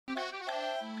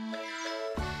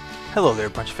Hello there,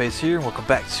 Punchface here, and welcome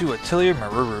back to Atelier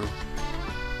Meruru.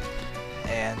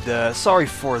 And sorry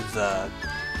for the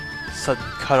sudden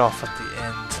cutoff at the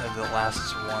end of the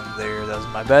last one there, that was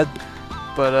my bad.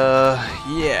 But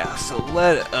yeah, so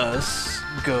let us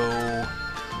go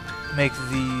make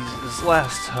this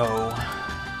last hoe,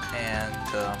 and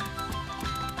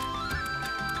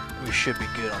we should be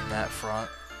good on that front.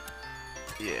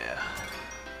 Yeah.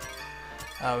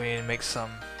 We need to make some.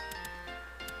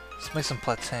 Let's make some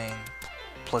platin,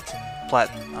 I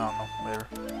don't know, whatever.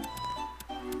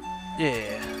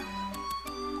 Yeah.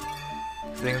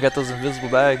 I think we got those invisible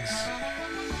bags.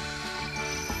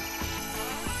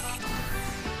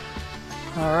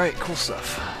 Alright, cool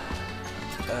stuff.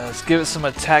 Let's give it some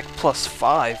attack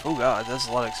 +5. Oh god, that's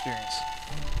a lot of experience.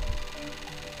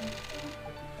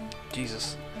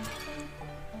 Jesus.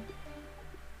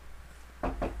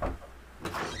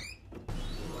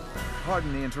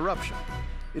 Pardon the interruption.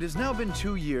 It has now been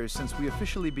 2 years since we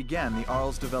officially began the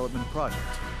Arl's development project.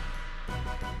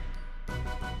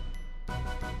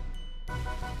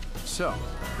 So,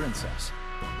 Princess,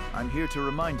 I'm here to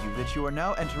remind you that you are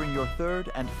now entering your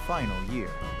third and final year.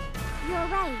 You're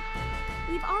right.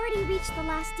 We've already reached the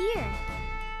last year.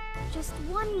 Just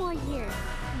one more year,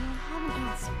 and we'll have an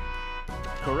answer.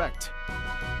 Correct.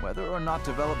 Whether or not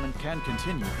development can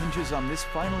continue hinges on this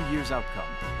final year's outcome.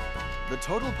 The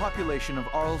total population of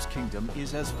Arl's kingdom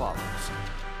is as follows.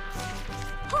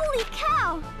 Holy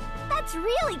cow! That's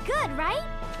really good, right?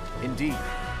 Indeed.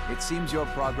 It seems your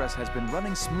progress has been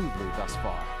running smoothly thus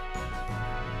far.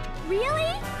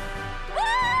 Really?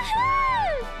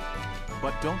 Woohoo!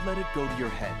 But don't let it go to your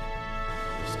head.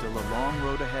 There's still a long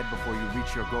road ahead before you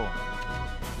reach your goal.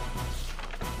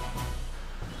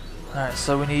 Alright,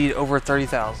 so we need over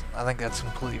 30,000. I think that's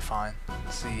completely fine.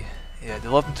 Let's see. Yeah,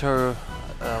 develop into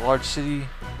a large city.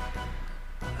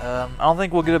 I don't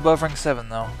think we'll get above rank 7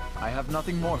 though. I have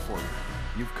nothing more for you.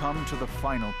 You've come to the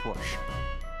final push.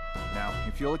 Now,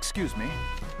 if you'll excuse me.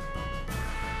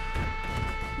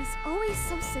 He's always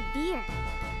so severe.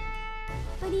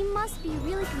 But he must be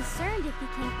really concerned if he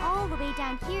came all the way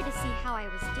down here to see how I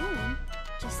was doing.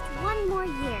 Just one more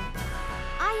year.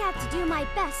 I have to do my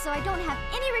best so I don't have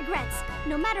any regrets,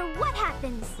 no matter what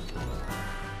happens.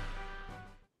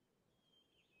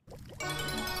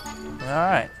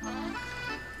 Alright.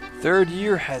 Third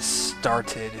year has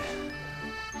started.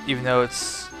 Even though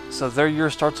it's... So third year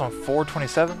starts on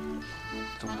 4/27?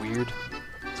 It's a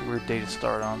weird day to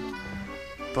start on.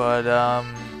 But,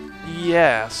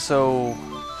 yeah, so...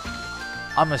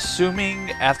 I'm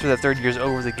assuming after the third year's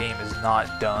over, the game is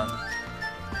not done.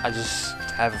 I just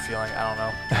have a feeling, I don't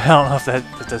know. I don't know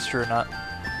if that's true or not.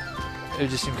 It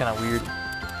just seemed kind of weird.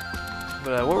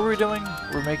 But, what were we doing?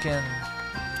 We're making,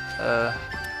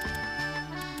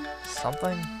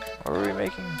 something? What were we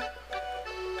making?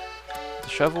 The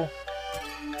shovel?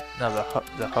 No,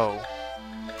 the hoe.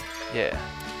 Yeah,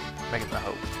 making the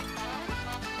hoe.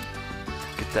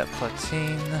 Get that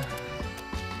platin.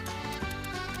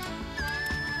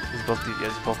 There's both these, yeah,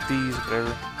 there's both these,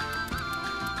 whatever.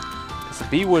 There's some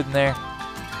bee wood in there.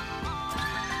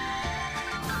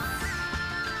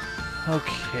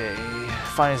 Okay,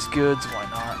 finest goods, why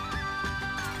not?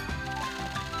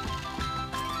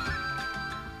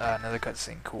 Another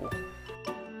cutscene, cool.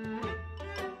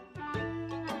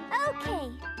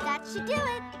 Okay, that should do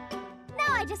it.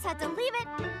 Now I just have to leave it.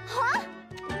 Huh?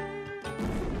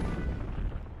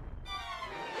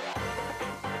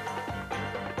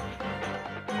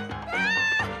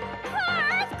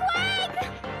 Earthquake!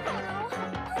 Oh no.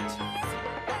 Oh jeez.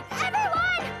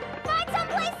 Everyone! Find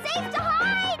someplace safe to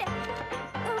hide!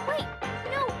 Oh wait,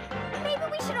 no. Maybe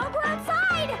we should all go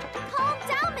outside. Calm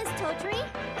down, Miss Totri.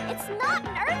 It's not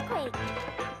an earthquake.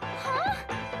 Huh?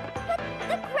 But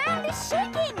the ground is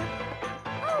shaking.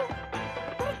 Oh,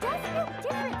 but it does feel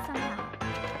different somehow.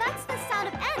 That's the sound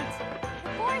of ants. The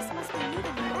forest must be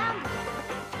moving around.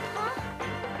 Huh?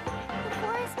 The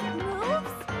forest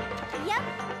moves? Yep.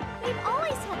 We've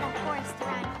always had that forest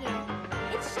around here.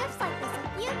 It shifts like this a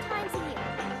few times a year.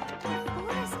 The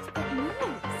forest that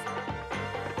moves.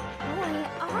 Boy,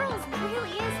 Arles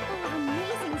really is full of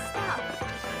amazing stuff.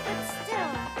 But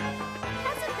still, it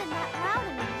hasn't been that loud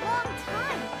in a long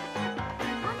time. I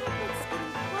wonder if it's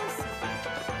getting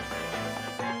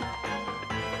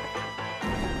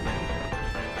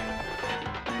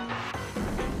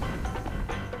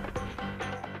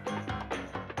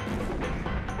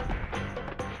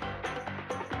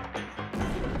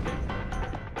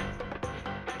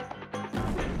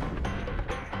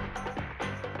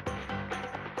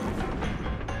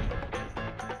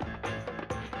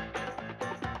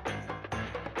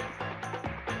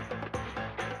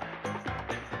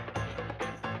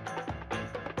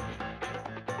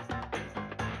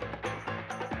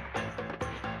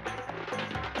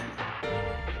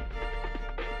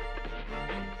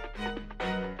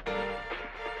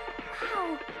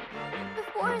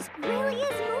forest really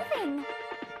is moving.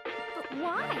 But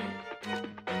why?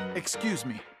 Excuse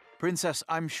me, Princess,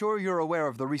 I'm sure you're aware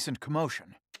of the recent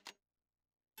commotion.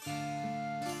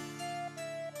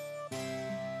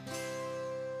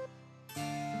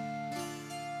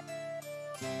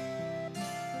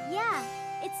 Yeah,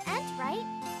 it's Ent, right?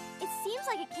 It seems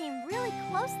like it came really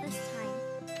close this time.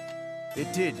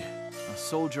 It did. A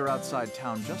soldier outside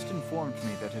town just informed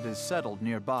me that it has settled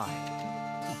nearby.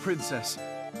 Princess,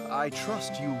 I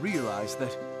trust you realize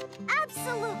that...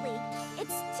 Absolutely!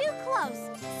 It's too close,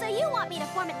 so you want me to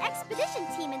form an expedition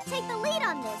team and take the lead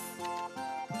on this.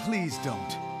 Please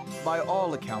don't. By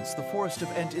all accounts, the Forest of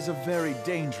Ent is a very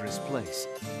dangerous place.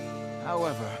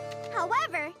 However,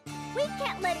 we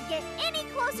can't let it get any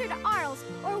closer to Arles,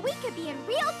 or we could be in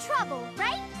real trouble,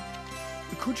 right?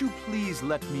 could you please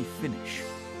let me finish?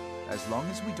 As long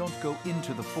as we don't go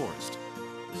into the forest,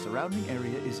 the surrounding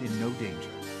area is in no danger.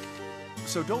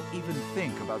 So don't even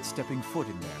think about stepping foot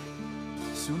in there.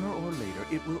 Sooner or later,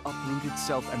 it will uproot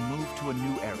itself and move to a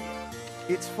new area.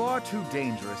 It's far too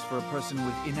dangerous for a person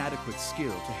with inadequate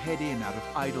skill to head in out of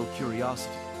idle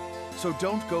curiosity. So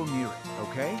don't go near it,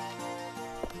 okay?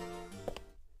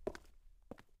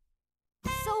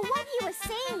 So what he was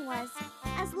saying was,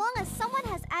 as long as someone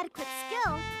has adequate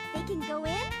skill, they can go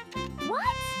in?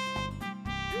 What?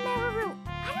 Meruru,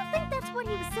 I don't think that's what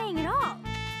he was saying at all.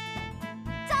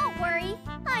 Don't worry,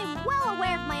 I'm well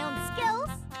aware of my own skills.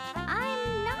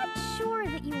 I'm not sure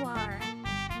that you are.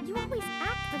 You always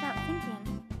act without thinking.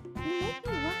 You make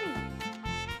me worry.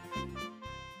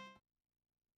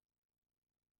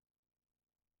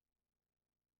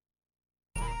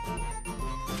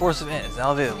 Force of Int is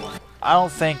now available. I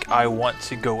don't think I want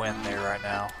to go in there right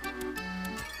now.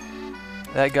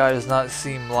 That guy does not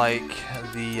seem like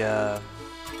the,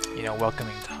 you know,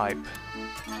 welcoming type.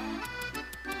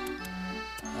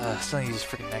 Still need to use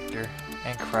freaking nectar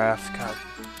and craft. God.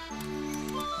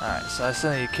 Alright, so I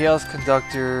still need Chaos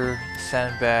Conductor,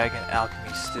 Sandbag, and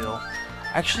Alchemy still.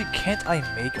 Actually, can't I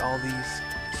make all these?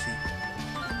 Let's see.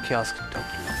 Chaos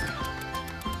Conductor.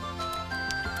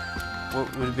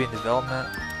 What would it be in development?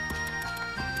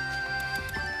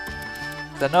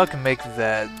 I know I can make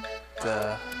that,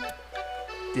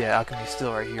 yeah, Alchemy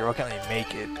still right here. I can't really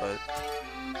make it, but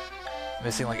I'm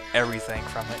missing like everything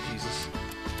from it, Jesus.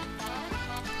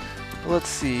 Let's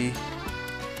see.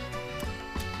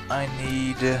 I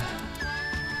need to,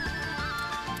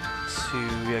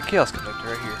 yeah, Chaos Conductor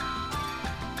right here.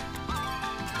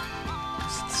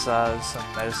 Synthesize some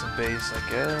medicine base, I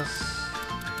guess.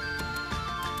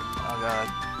 Oh god.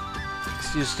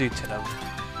 Let's just do 10 of them.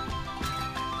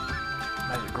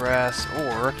 Magic grass,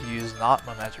 or I can use not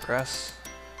my magic grass.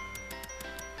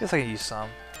 Guess I can use some,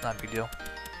 not a big deal.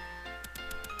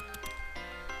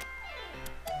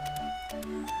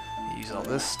 Use all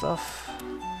this stuff.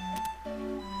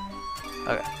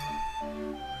 Okay.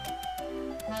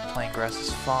 Plain grass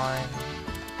is fine.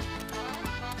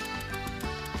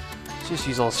 Let's just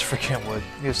use all this freaking wood.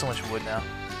 We have so much wood now.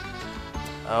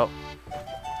 Oh.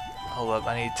 Hold up,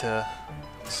 I need to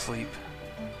sleep.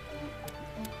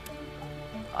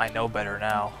 I know better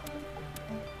now.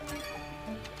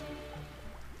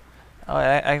 Oh,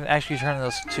 I can actually turn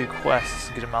those 2 quests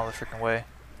and get them out of the freaking way.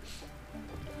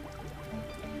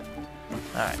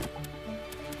 Alright.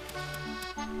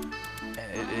 And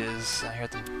it is down here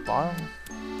at the bottom?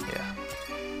 Yeah.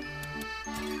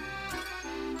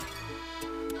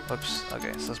 Whoops.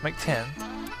 Okay, so let's make 10.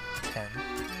 10.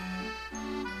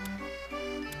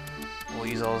 We'll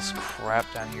use all this crap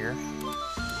down here.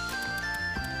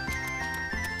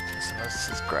 This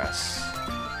is grass.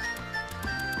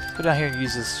 Let's go down here and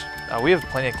use this. Oh, we have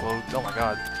plenty of clothes. Oh my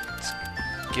god. Let's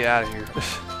get out of here.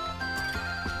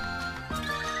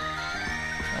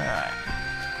 Alright.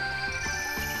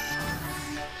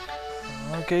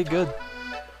 Okay, good.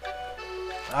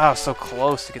 Ah, so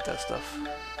close to get that stuff.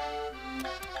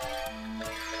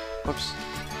 Whoops.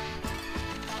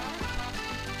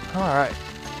 Alright.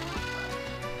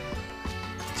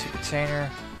 2 container.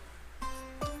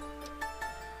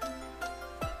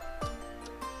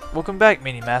 Welcome back,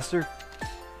 Mini Master.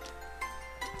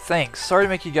 Thanks. Sorry to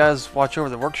make you guys watch over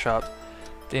the workshop.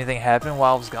 Did anything happen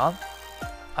while I was gone?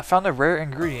 I found a rare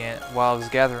ingredient while I was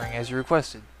gathering as you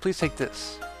requested. Please take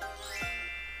this.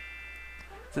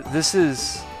 This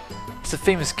is... It's the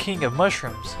famous king of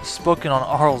mushrooms, spoken on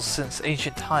Arles since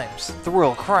ancient times, the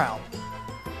royal crown.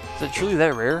 Is it truly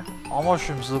that rare? All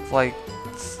mushrooms look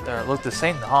the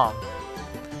same to Ham.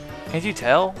 Can't you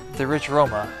tell? The rich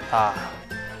aroma. Ah.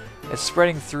 It's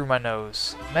spreading through my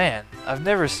nose. Man, I've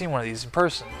never seen one of these in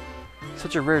person.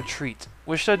 Such a rare treat.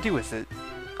 What should I do with it?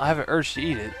 I have an urge to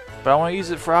eat it, but I want to use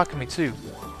it for alchemy too.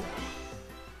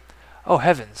 Oh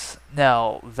heavens,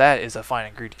 now that is a fine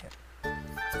ingredient.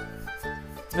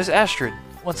 Miss Astrid,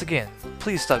 once again,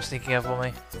 please stop sneaking up on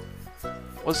me.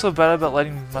 What's so bad about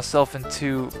letting myself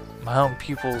into my own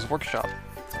pupil's workshop?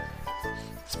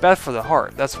 It's bad for the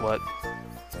heart, that's what.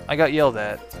 I got yelled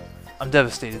at. I'm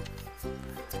devastated.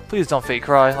 Please don't fake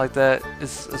cry like that.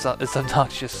 It's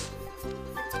obnoxious.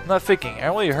 I'm not faking.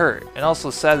 I'm really hurt, and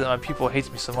also sad that my pupil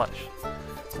hates me so much.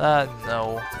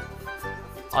 No.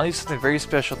 I'll need something very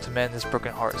special to mend this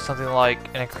broken heart. Something like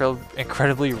an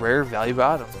incredibly rare, valuable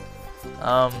item.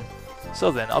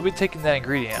 So then, I'll be taking that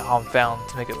ingredient Hom found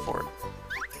to make it for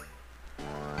it.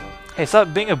 Hey,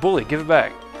 stop being a bully. Give it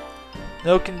back.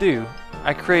 No can do.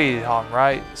 I created Hom,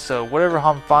 right? So whatever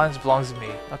Hom finds belongs to me.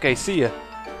 Okay, see ya.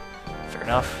 Fair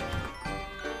enough.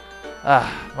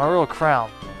 My royal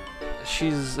crown.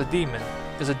 She's a demon.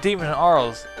 There's a demon in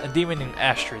Arles. A demon named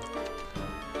Astrid.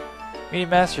 Meeting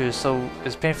Master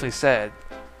is painfully sad.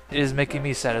 It is making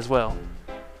me sad as well.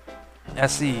 I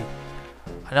see.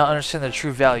 I now understand the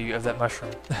true value of that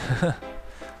mushroom.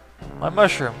 My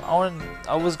mushroom.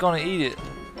 I was gonna eat it.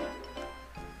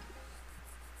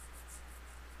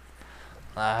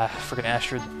 Freaking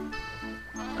Astrid.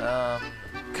 God,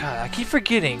 I keep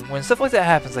forgetting when stuff like that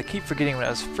happens. I keep forgetting what I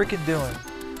was freaking doing.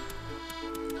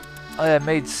 Oh yeah, I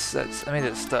made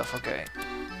that stuff. Okay.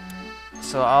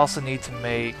 So I also need to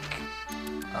make.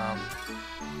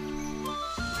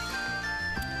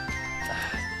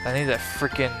 I need that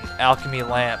freaking alchemy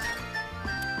lamp.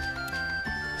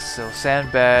 So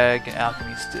sandbag and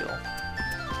alchemy steel.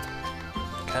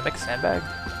 Can I make a sandbag?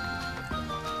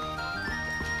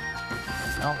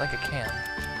 I don't think I can.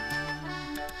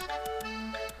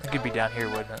 It could be down here,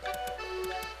 wouldn't it?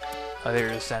 Oh, there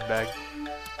it is, sandbag.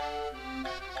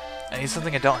 I need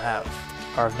something I don't have,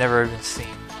 or I've never even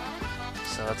seen.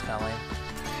 So that's kind of lame.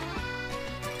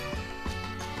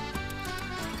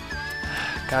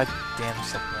 God damn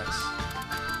supplements.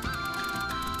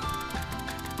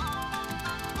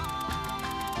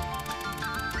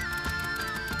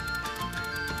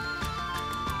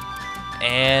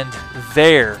 And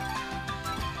there.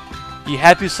 You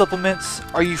happy, supplements?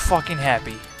 Are you fucking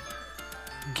happy?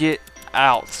 Get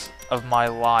out of my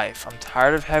life. I'm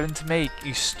tired of having to make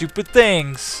you stupid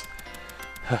things.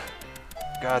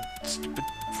 God, stupid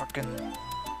fucking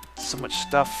so much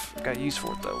stuff. Got use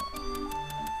for it though.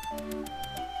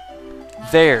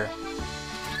 There.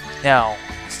 Now,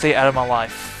 stay out of my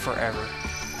life forever.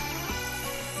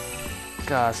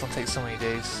 God, this will take so many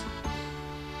days.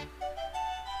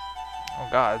 Oh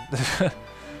God.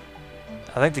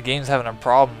 I think the game's having a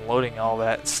problem loading all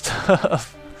that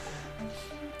stuff.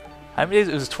 How many days?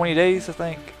 It was 20 days, I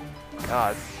think.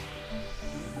 God.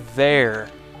 There.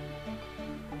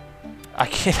 I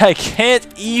can't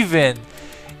even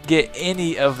get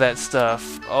any of that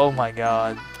stuff. Oh my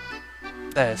God.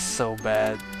 That is so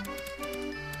bad.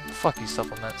 Fuck you,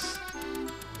 supplements.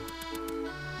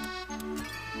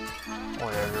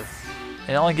 Whatever.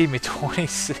 It only gave me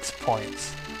 26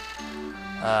 points.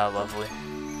 Lovely.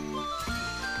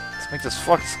 Let's make this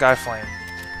fucking sky flame.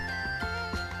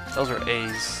 Those are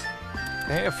A's.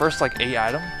 Can I get first like A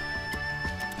item?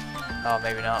 Oh,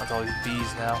 maybe not with all these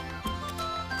B's now.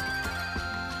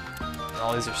 And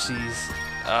all these are C's.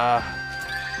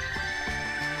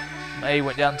 A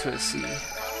went down to a C.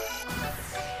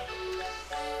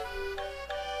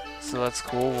 So that's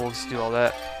cool. We'll just do all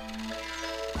that.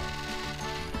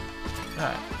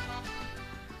 Alright.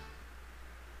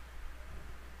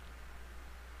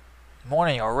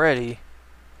 Morning already.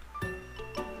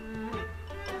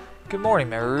 Good morning,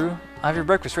 Meruru. I have your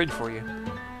breakfast ready for you.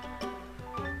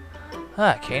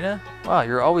 Ah, Kana? Wow,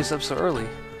 you're always up so early.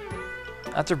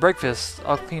 After breakfast,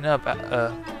 I'll clean up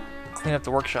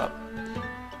the workshop.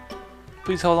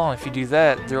 Please hold on. If you do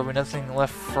that, there will be nothing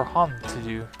left for Hom to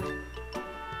do.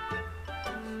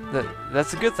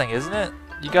 That's a good thing, isn't it?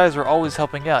 You guys are always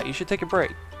helping out. You should take a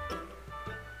break.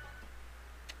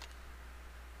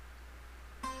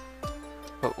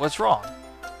 But what's wrong?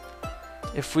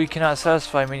 If we cannot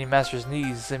satisfy Mini Master's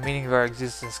needs, the meaning of our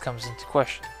existence comes into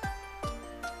question.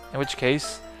 In which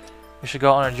case, we should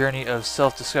go on a journey of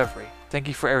self-discovery. Thank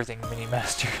you for everything, Mini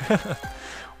Master.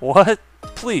 What?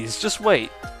 Please, just wait.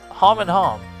 Hom and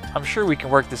Hom, I'm sure we can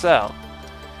work this out.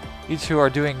 You two are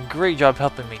doing a great job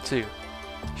helping me too.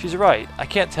 She's right, I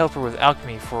can't help her with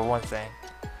alchemy for one thing.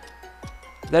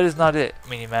 That is not it,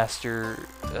 Mini Master.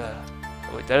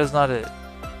 Wait, that is not it.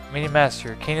 Mini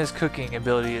Master, Kana's cooking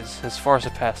ability has far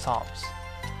surpassed Hom's.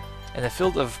 In the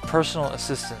field of personal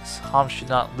assistance, Hom should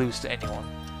not lose to anyone.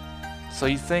 So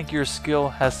you think your skill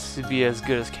has to be as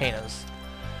good as Kana's?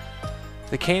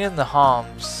 The Kana and the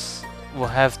Hom's we'll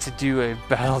have to do a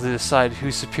battle to decide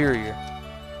who's superior.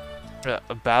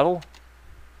 A battle?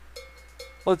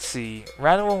 Let's see.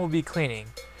 Round 1 will be cleaning.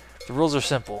 The rules are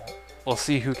simple. We'll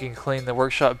see who can clean the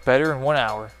workshop better in 1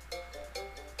 hour.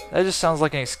 That just sounds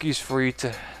like an excuse for you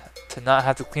to not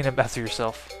have to clean up after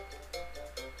yourself.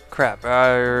 Crap.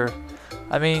 I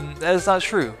mean, that is not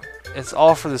true. It's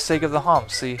all for the sake of the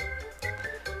Homs, see?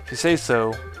 If you say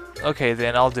so, okay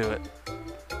then, I'll do it.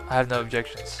 I have no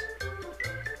objections.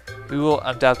 We will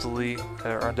undoubtedly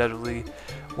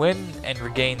win and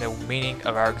regain the meaning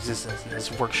of our existence in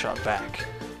this workshop back.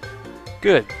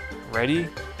 Good. Ready,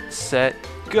 set,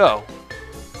 go!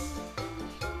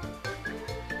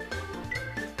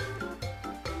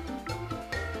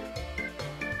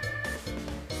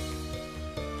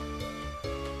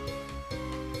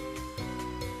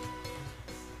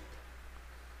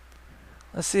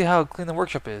 Let's see how clean the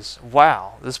workshop is.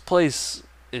 Wow, this place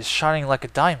is shining like a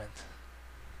diamond.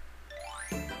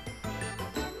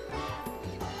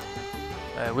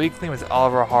 We clean with all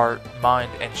of our heart, mind,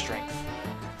 and strength.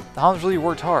 The Homs really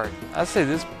worked hard. I'd say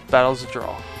this battle's a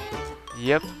draw.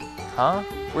 Yep. Huh?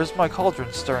 Where's my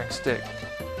cauldron stirring stick?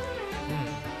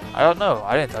 I don't know.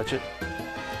 I didn't touch it.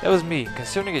 That was me.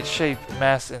 Considering its shape,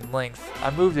 mass, and length,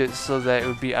 I moved it so that it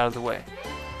would be out of the way.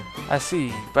 I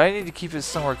see, but I need to keep it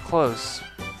somewhere close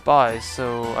by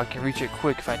so I can reach it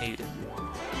quick if I need it.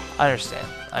 I understand.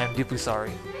 I am deeply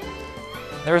sorry.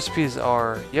 The recipes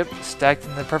are, yep, stacked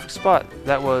in the perfect spot.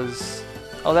 That was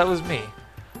me.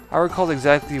 I recalled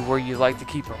exactly where you'd like to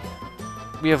keep them.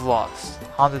 We have lost.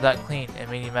 Hom did not clean and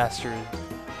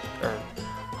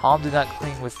Hom did not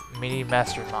clean with mini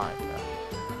master in mind.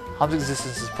 Hom's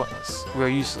existence is pointless. We are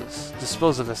useless.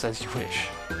 Dispose of us as you wish.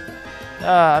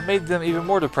 I made them even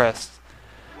more depressed.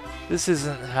 This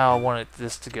isn't how I wanted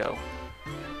this to go.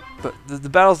 But the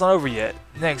battle's not over yet.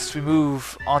 Next, we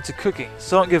move on to cooking,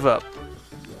 so don't give up.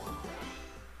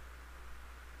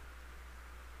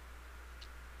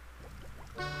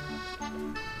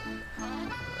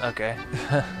 Okay.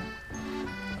 That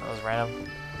was random.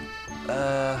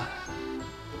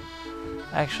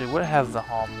 Actually, what have the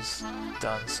Homs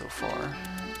done so far?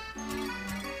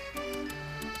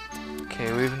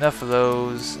 Okay, we have enough of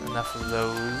those.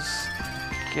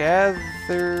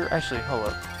 Gather... Actually, hold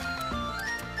up.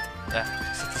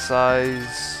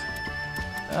 Synthesize...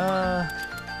 I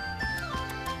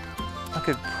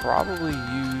could probably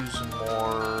use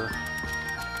more...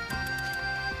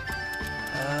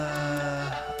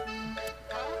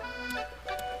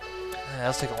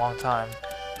 that'll take a long time.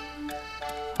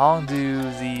 How long do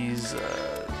these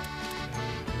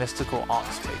mystical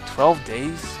aunts take? 12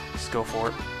 days? Let's go for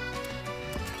it.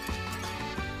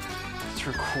 Let's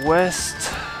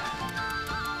request.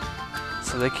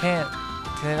 So they can't.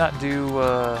 Can they not do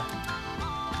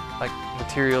like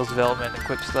materials development,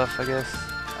 equip stuff? I guess.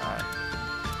 All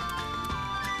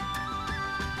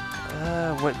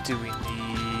right. What do we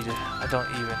need? I don't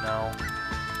even know.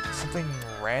 Something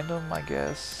random, I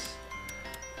guess.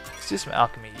 Let's do some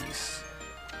alchemy yeast.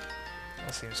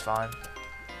 That seems fine.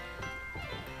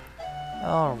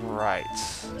 Alright,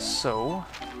 so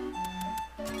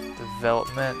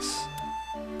development.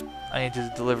 I need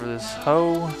to deliver this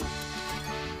hoe.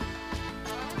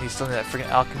 You still need that freaking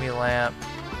alchemy lamp.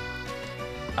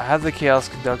 I have the chaos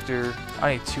conductor.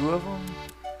 I need 2 of them.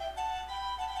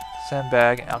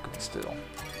 Sandbag and alchemy still.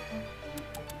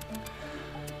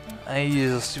 I need to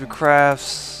use those stupid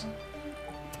crafts.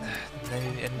 I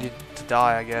need to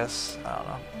die, I guess. I don't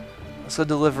know. Let's go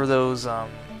deliver those, the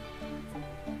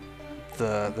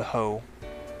hoe. I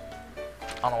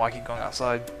don't know why I keep going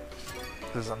outside.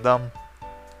 Because I'm dumb.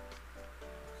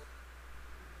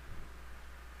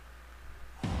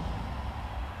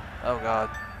 Oh god.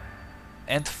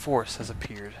 Nth force has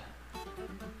appeared.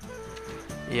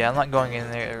 Yeah, I'm not going in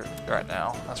there right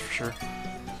now, that's for sure.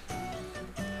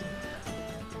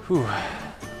 Whew.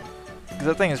 Because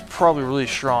that thing is probably really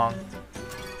strong.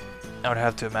 I would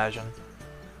have to imagine.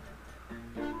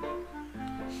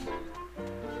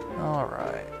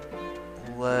 Alright.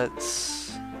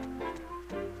 Let's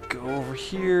go over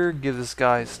here, give this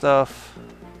guy stuff.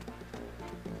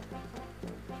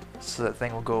 So that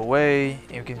thing will go away,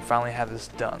 and we can finally have this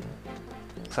done.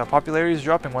 So our popularity is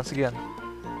dropping once again.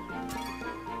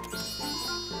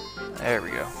 There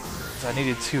we go. So I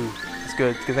needed 2. That's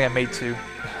good. Good thing I made 2.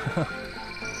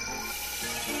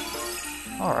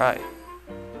 Alright.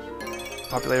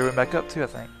 Popularity went back up too, I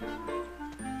think.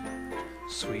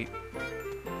 Sweet.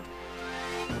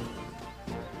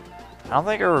 I don't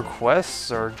think our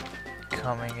requests are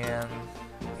coming in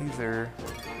either.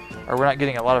 Or we're not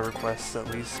getting a lot of requests at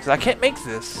least. Because I can't make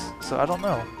this, so I don't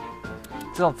know.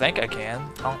 don't think I can.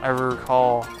 I don't ever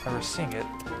recall ever seeing it.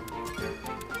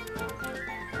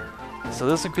 So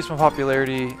this will increase my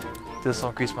popularity. This will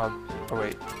increase my... Oh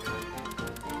wait.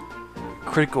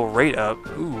 Critical rate up.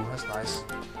 Ooh, that's nice.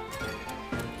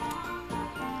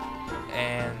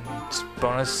 And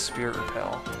bonus spirit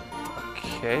repel.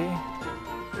 Okay.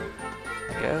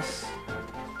 I guess.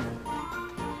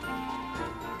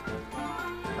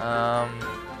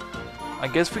 I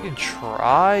guess we can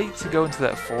try to go into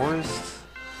that forest.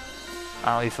 I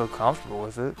don't really feel comfortable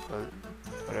with it, but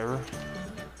whatever.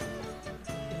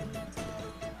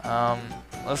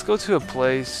 Let's go to a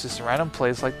place, just a random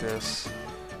place like this,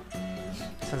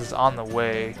 since it's on the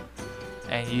way,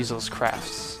 and use those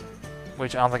crafts,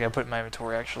 which I don't think I put in my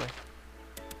inventory actually.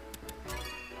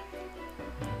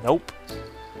 Nope.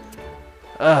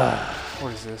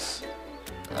 What is this?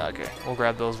 Okay, we'll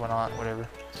grab those, why not, whatever.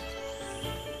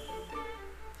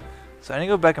 So I need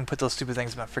to go back and put those stupid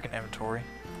things in my freaking inventory,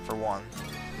 for one.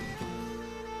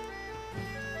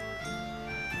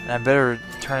 And I better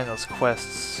turn in those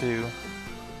quests too.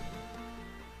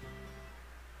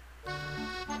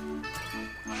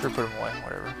 Sure, put them away,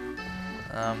 whatever.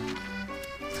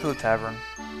 Let's go to the tavern.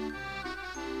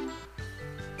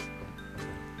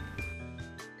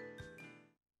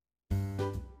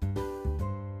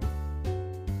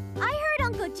 I heard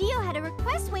Uncle Gio had a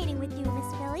request waiting with you,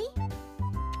 Miss Philly.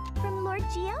 From Lord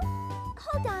Gio?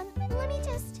 Hold on, let me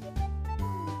just...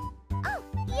 Oh,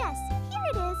 yes, here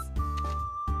it is.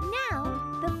 Now,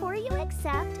 before you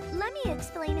accept, let me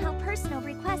explain how personal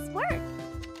requests work.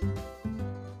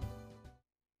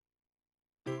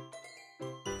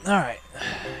 Alright,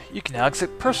 you can now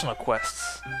accept personal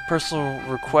quests. Personal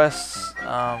requests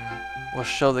will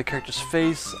show the character's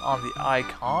face on the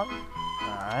icon.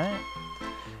 Alright.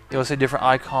 You'll see a different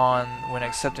icon when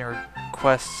accepting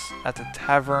requests at the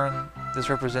tavern. This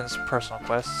represents personal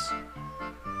quests.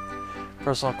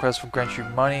 Personal quests will grant you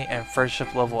money and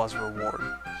friendship level as a reward.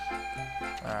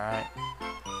 Alright.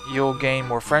 You'll gain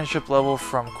more friendship level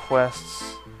from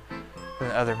quests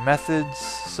than other methods,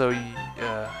 so you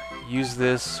use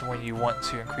this when you want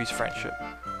to increase friendship.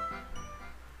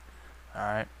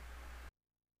 Alright.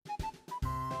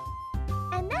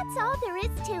 And that's all there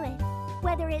is to it.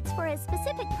 Whether it's for a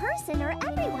specific person or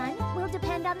everyone will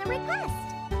depend on the request.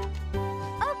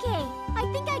 Okay, I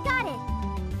think I got it.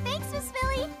 Thanks, Miss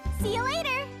Philly. See you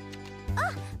later.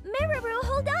 Oh, Meruru,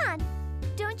 hold on.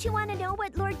 Don't you want to know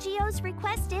what Lord Gio's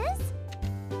request is?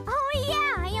 Oh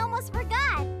yeah, I almost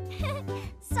forgot.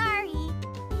 Sorry.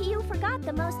 You forgot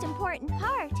the most important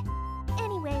part.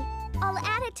 Anyway, I'll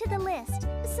add it to the list,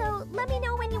 so let me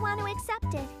know when you want to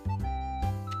accept it.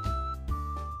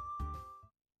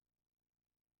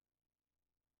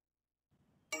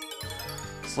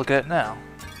 Let's look at it now.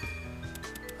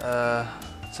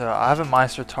 So I have a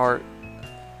Meister Tart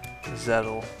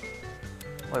Zettel.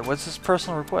 Wait, what's this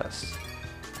personal request?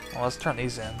 Well, let's turn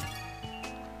these in.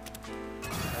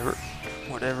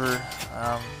 Whatever.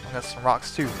 I got some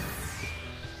rocks too.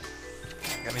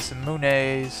 Got me some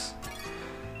Moonets.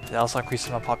 That also increases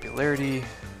my popularity.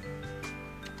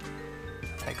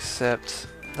 Except,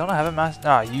 don't I have a master?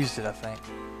 No, I used it, I think.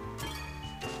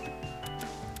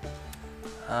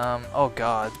 Oh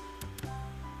god.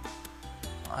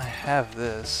 I have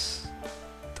this.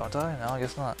 Don't I? No, I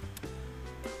guess not.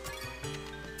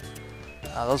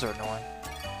 Ah, those are annoying.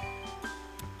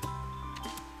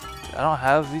 I don't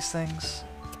have these things.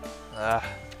 Ah.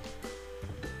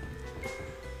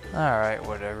 Alright,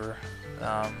 whatever.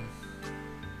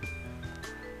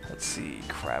 Let's see.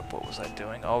 Crap, what was I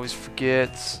doing? Always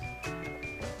forget.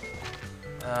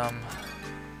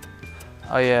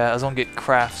 Oh yeah, I was gonna get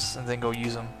crafts and then go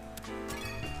use them.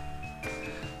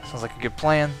 Sounds like a good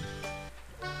plan.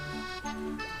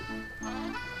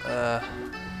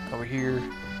 Over here.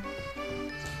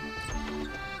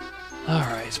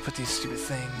 Alright, let's put these stupid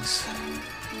things.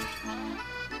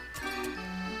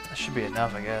 That should be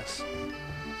enough, I guess.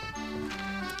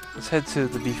 Let's head to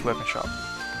the beefy weapon shop.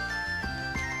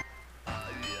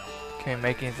 Can we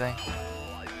make anything?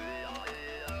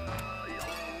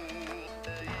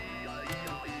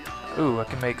 Ooh, I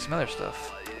can make some other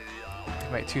stuff. I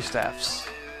can make 2 staffs.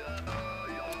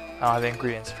 I don't have the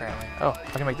ingredients apparently. Oh,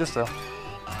 I can make this though.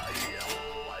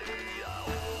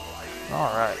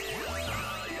 Alright.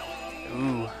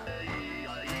 Ooh.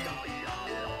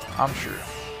 I'm sure.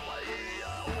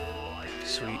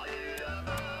 Sweet.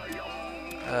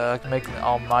 I can make an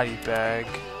almighty bag.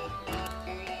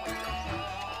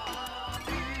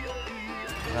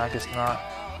 No, I guess not.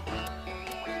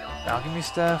 Now give me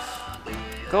stuff.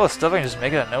 Look at all the stuff I can just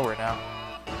make out of nowhere now.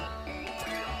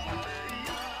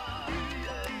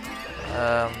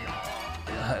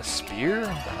 A spear?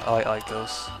 I like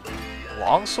those.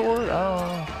 Longsword? I don't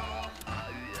know.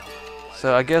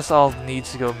 So I guess I'll need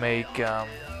to go make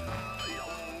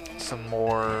some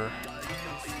more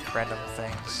random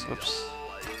things. Whoops.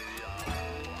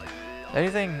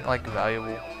 Anything like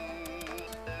valuable?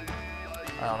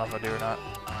 I don't know if I do or not.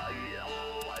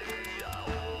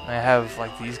 I have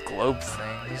like these globe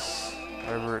things,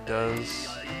 whatever it does.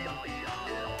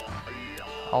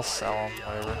 I'll sell them,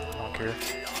 whatever. I don't care.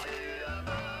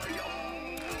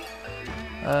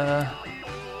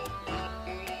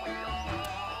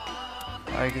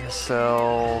 I can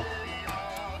sell.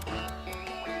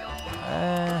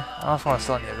 I don't know if I want to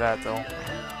sell any of that though.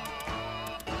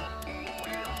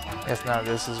 Guess none of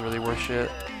this is really worth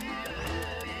shit.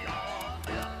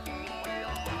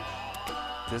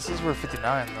 This is worth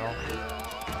 59 though.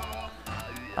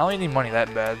 I don't need any money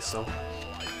that bad, so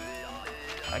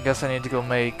I guess I need to go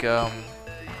make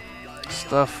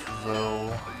stuff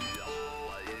though.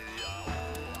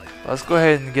 Let's go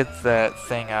ahead and get that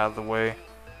thing out of the way.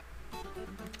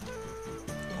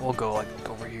 We'll go like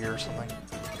over here or something.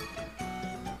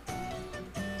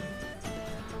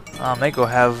 I may go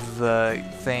have the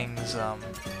things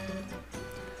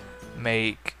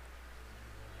make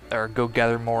or go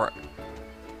gather more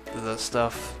of the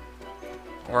stuff,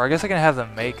 or I guess I can have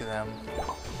them make them.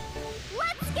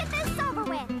 Let's get this over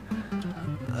with.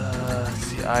 Let's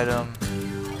see, item,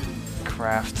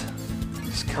 craft.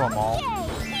 Just kill them all.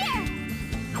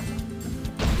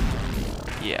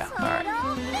 Yeah, alright.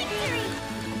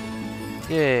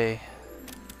 Yay.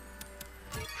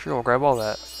 Sure, we'll grab all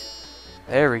that.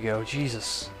 There we go,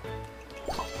 Jesus.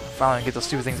 Finally get those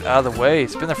stupid things out of the way.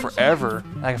 It's been there forever.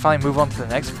 And I can finally move on to the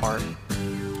next part.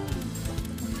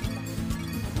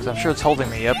 Because I'm sure it's holding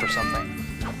me up or something.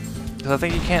 Because I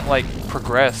think you can't, like,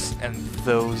 progress in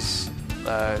those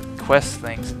quest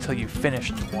things until you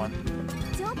finished one.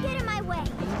 Don't get in my way.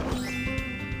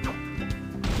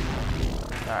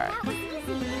 Alright. That was easy.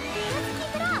 Let's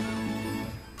keep it up.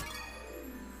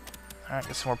 Alright,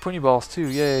 get some more pony balls too,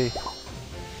 yay.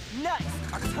 Nice!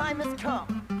 Our time has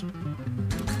come!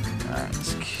 Alright,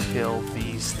 let's kill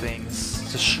these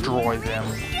things. Destroy them.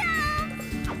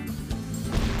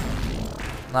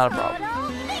 Not a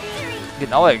problem.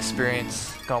 Getting all that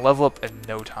experience. Gonna level up in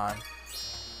no time.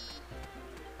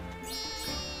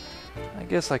 I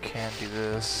guess I can do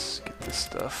this. Get this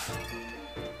stuff.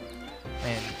 I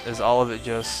mean, is all of it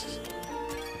just...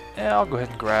 Yeah, I'll go ahead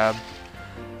and grab.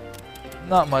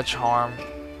 Not much harm.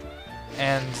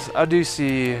 And I do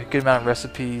see a good amount of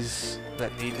recipes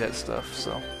that need that stuff,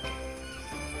 so...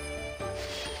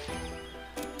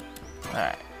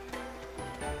 Alright.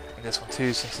 And this one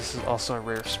too, since this is also a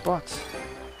rare spot.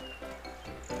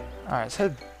 Alright, let's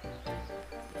head...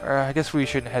 Or I guess we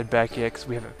shouldn't head back yet, because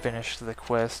we haven't finished the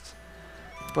quest.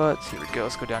 But, here we go,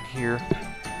 let's go down here.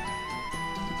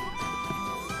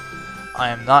 I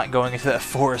am not going into that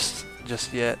forest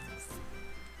just yet.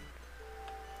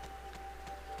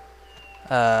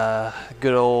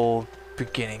 Good old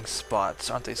beginning spots,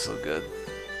 aren't they so good?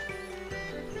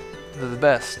 They're the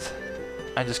best.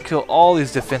 I just kill all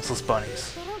these defenseless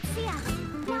bunnies. They don't see us.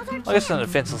 Now they're I guess they're not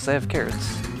defenseless, they have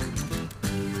carrots.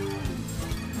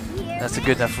 That's a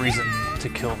good enough reason to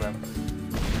kill them.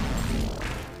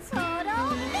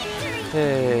 total victory.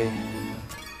 Hey.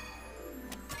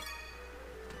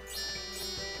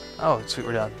 Oh, sweet,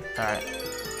 we're done. Alright.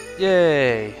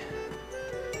 Yay!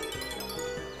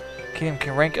 Kingdom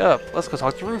can rank up. Let's go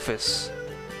talk to Rufus.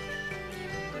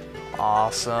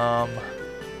 Awesome.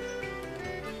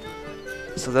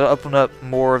 So that'll open up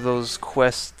more of those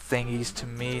quest thingies to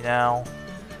me now.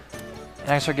 And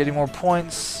I can start getting more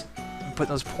points. And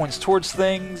putting those points towards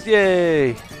things.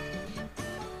 Yay!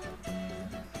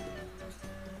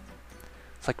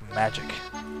 It's like magic.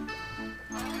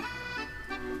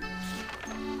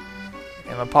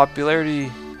 And my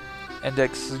popularity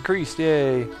index has increased.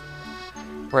 Yay!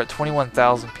 We're at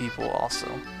 21,000 people also.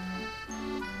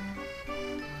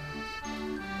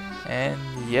 And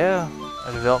yeah,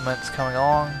 our development's coming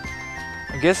along.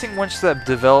 I'm guessing once that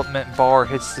development bar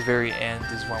hits the very end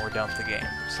is when we're done with the game,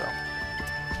 so.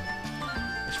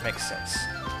 Which makes sense.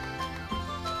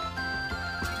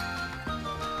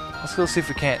 Let's go see if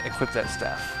we can't equip that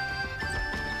staff.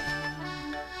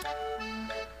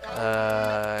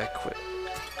 Equip.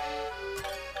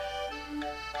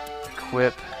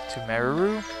 Equip to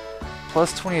Meruru.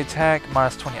 Plus 20 attack,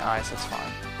 minus 20 ice, that's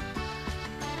fine.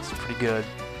 That's pretty good.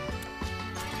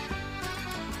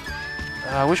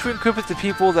 I wish we could equip it to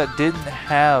people that didn't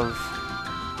have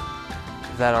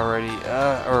that already.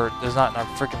 Or there's not in our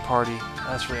freaking party.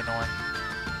 That's really annoying.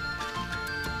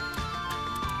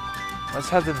 Let's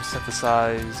have them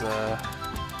synthesize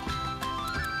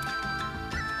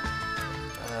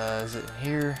Is it in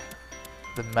here?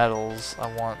 The metals,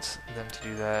 I want them to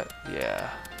do that. Yeah.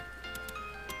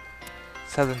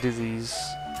 Let's have them do these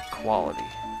quality.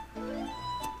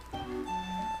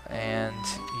 And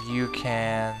you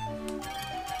can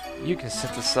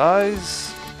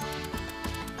synthesize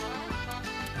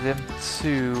them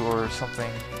too or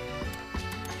something.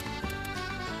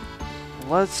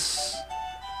 Let's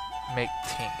make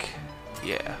Tink.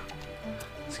 Yeah.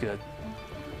 That's good.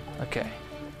 Okay.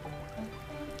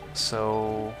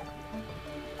 So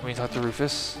we talk to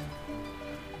Rufus.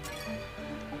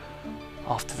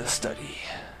 Off to the study.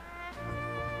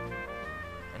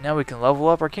 And now we can level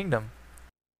up our kingdom.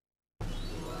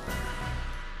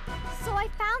 So I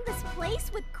found this place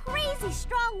with crazy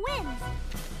strong winds.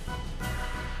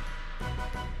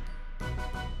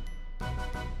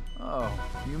 Oh,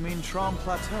 you mean Trom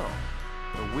Plateau.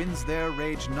 The winds there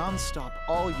rage non-stop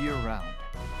all year round.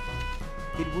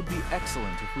 It would be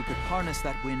excellent if we could harness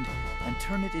that wind and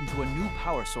turn it into a new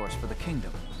power source for the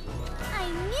kingdom. I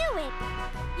knew it!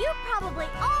 You probably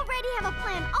already have a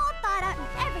plan all thought out and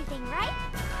everything, right?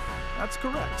 That's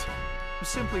correct.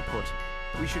 Simply put,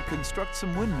 we should construct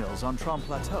some windmills on Trom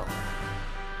Plateau.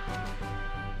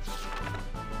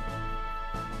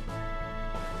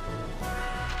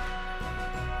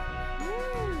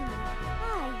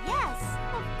 Yes,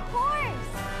 of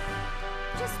course.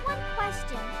 Just one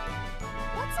question.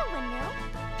 What's a windmill?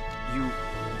 You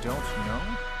don't know?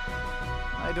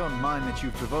 I don't mind that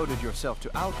you've devoted yourself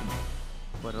to alchemy,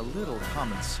 but a little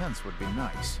common sense would be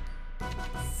nice.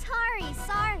 Sorry.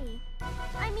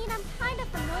 I mean, I'm kind of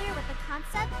familiar with the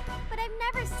concept, but I've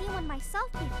never seen one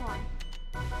myself before.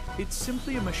 It's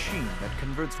simply a machine that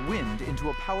converts wind into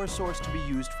a power source to be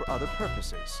used for other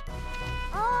purposes.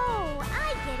 Oh,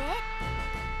 I get it.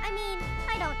 I mean,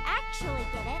 I don't actually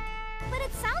get it, but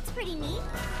it sounds pretty neat.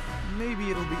 Maybe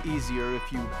it'll be easier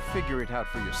if you figure it out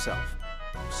for yourself.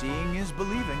 Seeing is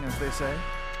believing, as they say.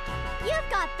 You've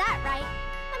got that right.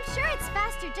 I'm sure it's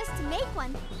faster just to make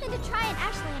one than to try and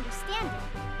actually understand it.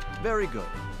 Very good.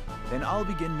 Then I'll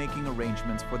begin making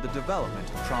arrangements for the development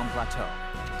of Trom Plateau.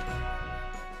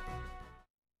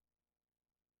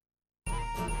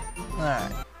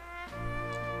 Alright.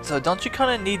 So don't you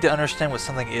kind of need to understand what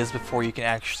something is before you can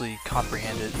actually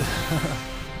comprehend it?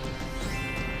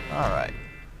 Alright.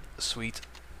 Sweet.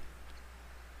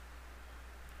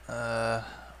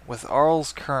 With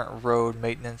Arl's current road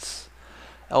maintenance,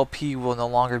 LP will no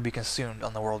longer be consumed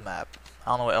on the world map. I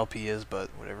don't know what LP is, but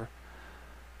whatever.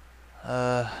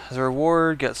 As a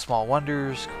reward, get small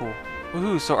wonders. Cool.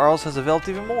 Woohoo! So Arl's has developed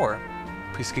even more.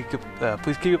 Please keep up the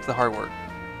hard work.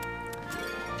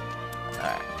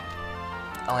 Alright.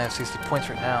 I only have 60 points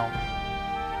right now.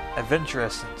 Adventure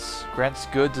Essence. Grants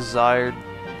goods desired.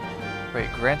 Wait,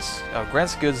 grants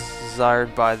goods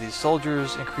desired by the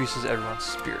soldiers, increases everyone's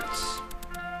spirits.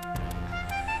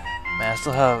 Man, I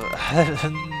still have... I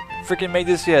haven't freaking made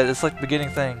this yet. It's like the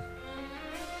beginning thing.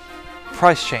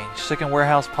 Price change. Second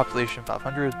warehouse, population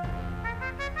 500.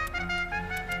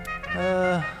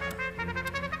 I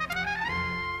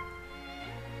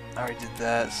already did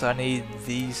that, so I need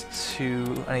these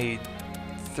two. I need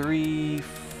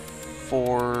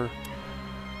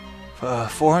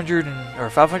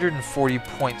 540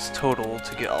 points total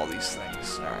to get all these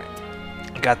things. Alright.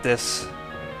 I got this.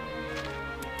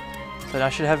 So I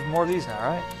should have more of these now,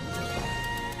 right?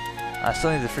 I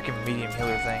still need the freaking medium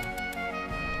healer thing.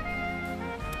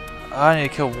 I need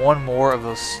to kill one more of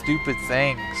those stupid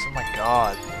things. Oh my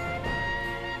god.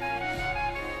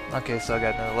 Okay, so I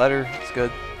got another letter. It's good.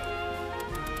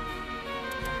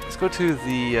 Let's go to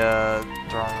the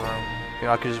throne room. You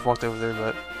know, I could just walked over there,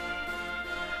 but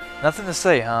nothing to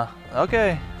say, huh?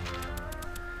 Okay.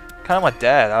 Kind of my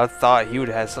dad. I thought he would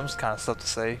have had some kind of stuff to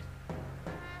say,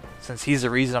 since he's the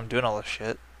reason I'm doing all this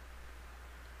shit.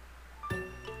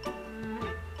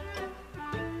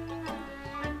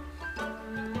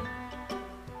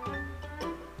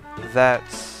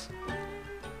 That's...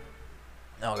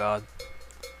 oh god.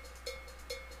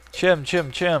 Chim.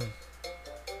 This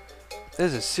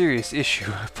is a serious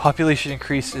issue. Population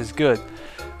increase is good,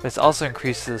 but it's also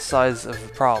increased the size of the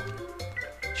problem.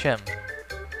 Chim.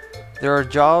 There are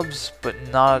jobs, but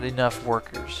not enough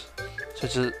workers.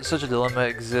 Such a dilemma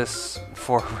exists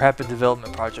for a rapid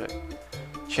development project.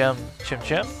 Chim.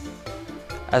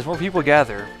 As more people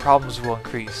gather, problems will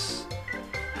increase.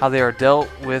 How they are dealt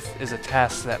with is a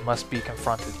task that must be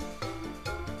confronted.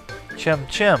 Chim.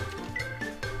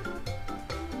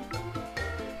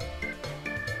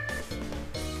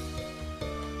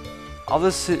 All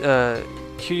this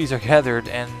cuties are gathered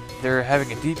and they're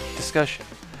having a deep discussion,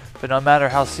 but no matter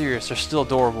how serious, they're still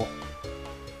adorable.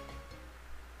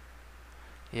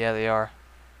 Yeah, they are.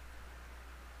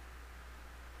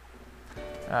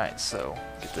 Alright, so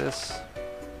get this.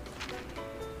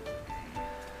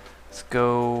 Let's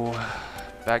go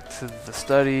back to the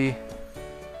study.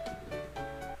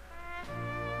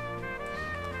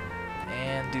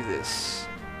 And do this.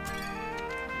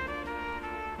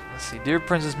 Let's see, Dear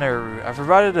Princess Meruru, I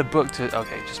provided a book to...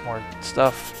 Okay, just more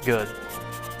stuff. Good.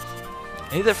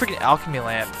 I need that freaking alchemy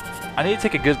lamp. I need to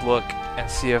take a good look and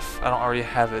see if I don't already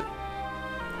have it.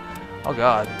 Oh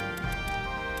god.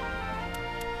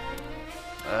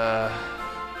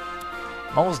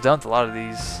 I'm almost done with a lot of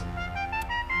these.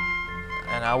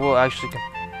 And I will actually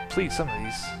complete some of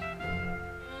these.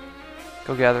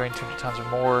 Go gathering 200 times or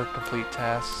more, complete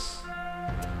tasks.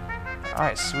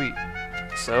 Alright, sweet.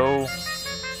 So,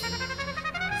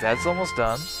 that's almost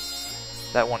done.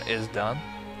 That one is done.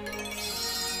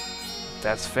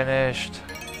 That's finished.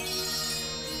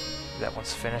 That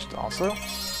one's finished also.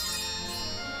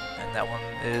 And that one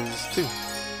is too.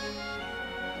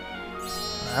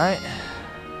 Alright.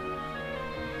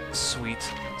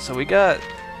 Sweet. So we got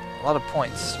a lot of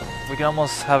points. We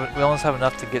almost have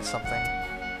enough to get something.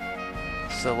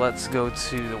 So let's go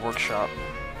to the workshop.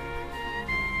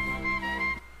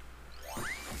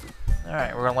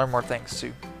 Alright, we're gonna learn more things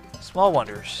too. Small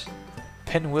wonders.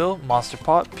 Pinwheel, monster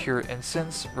pot, pure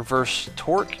incense, reverse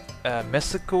torque,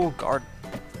 mystical garden.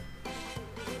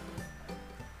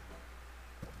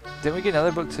 Didn't we get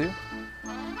another book too?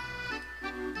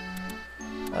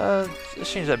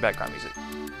 Let's change that background music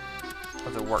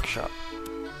of the workshop.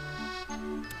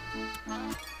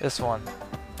 This one.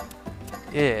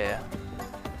 Yeah.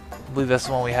 I believe that's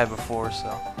the one we had before,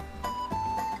 so.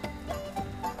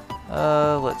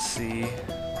 Let's see.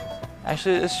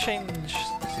 Actually, let's change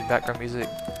the background music.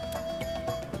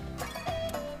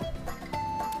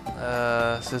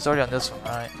 So it's already on this one,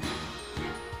 right?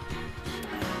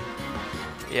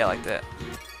 Yeah, like that.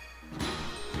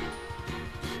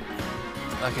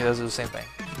 Okay, those are the same thing.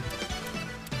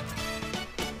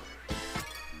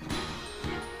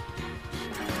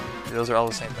 Those are all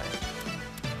the same thing.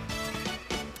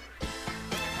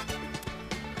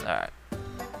 Alright.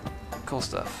 Cool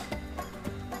stuff.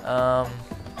 I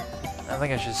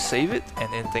think I should save it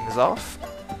and end things off.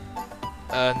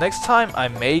 Next time I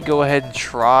may go ahead and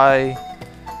try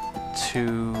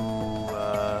to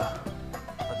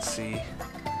let's see.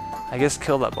 I guess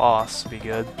kill that boss would be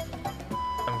good.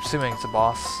 I'm assuming it's a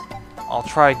boss. I'll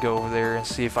try to go over there and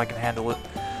see if I can handle it.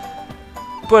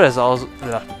 But as always,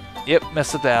 yep,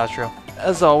 messed up the outro.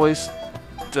 As always,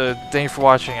 thank you for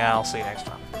watching and I'll see you next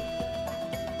time.